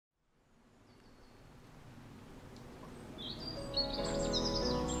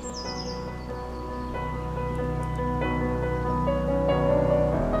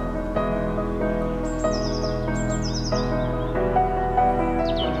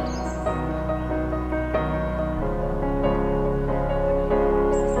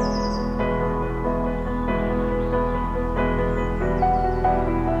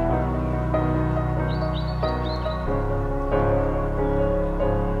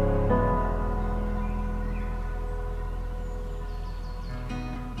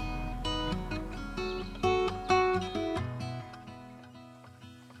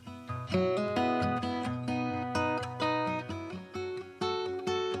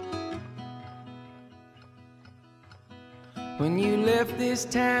When you left this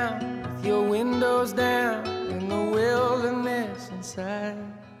town with your windows down in the wilderness inside,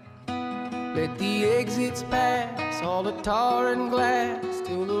 let the exits pass, all the tar and glass,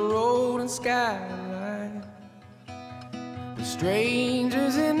 till the road and skyline. The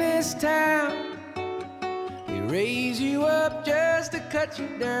strangers in this town, they raise you up just to cut you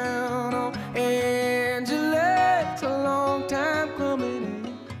down. Oh, Angela, it's a long time coming in.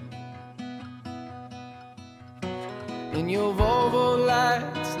 And your Volvo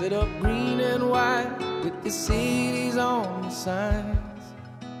lights lit up green and white with the cities on the signs.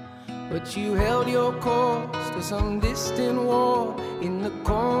 But you held your course to some distant war in the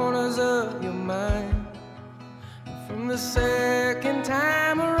corners of your mind. And from the second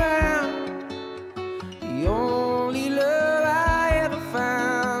time around, the only love I ever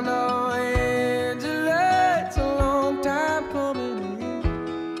found. Oh, Angela, it's a long time coming in.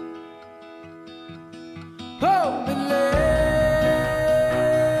 Oh, but last,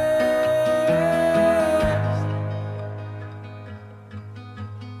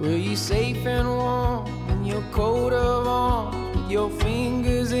 were you safe and warm in your coat of arms with your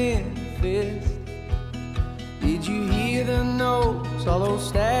fingers in the fist? Did you hear the notes, all those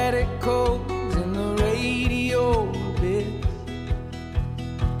static codes in the radio bits?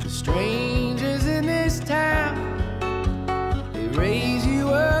 The strangers in this town, they raise you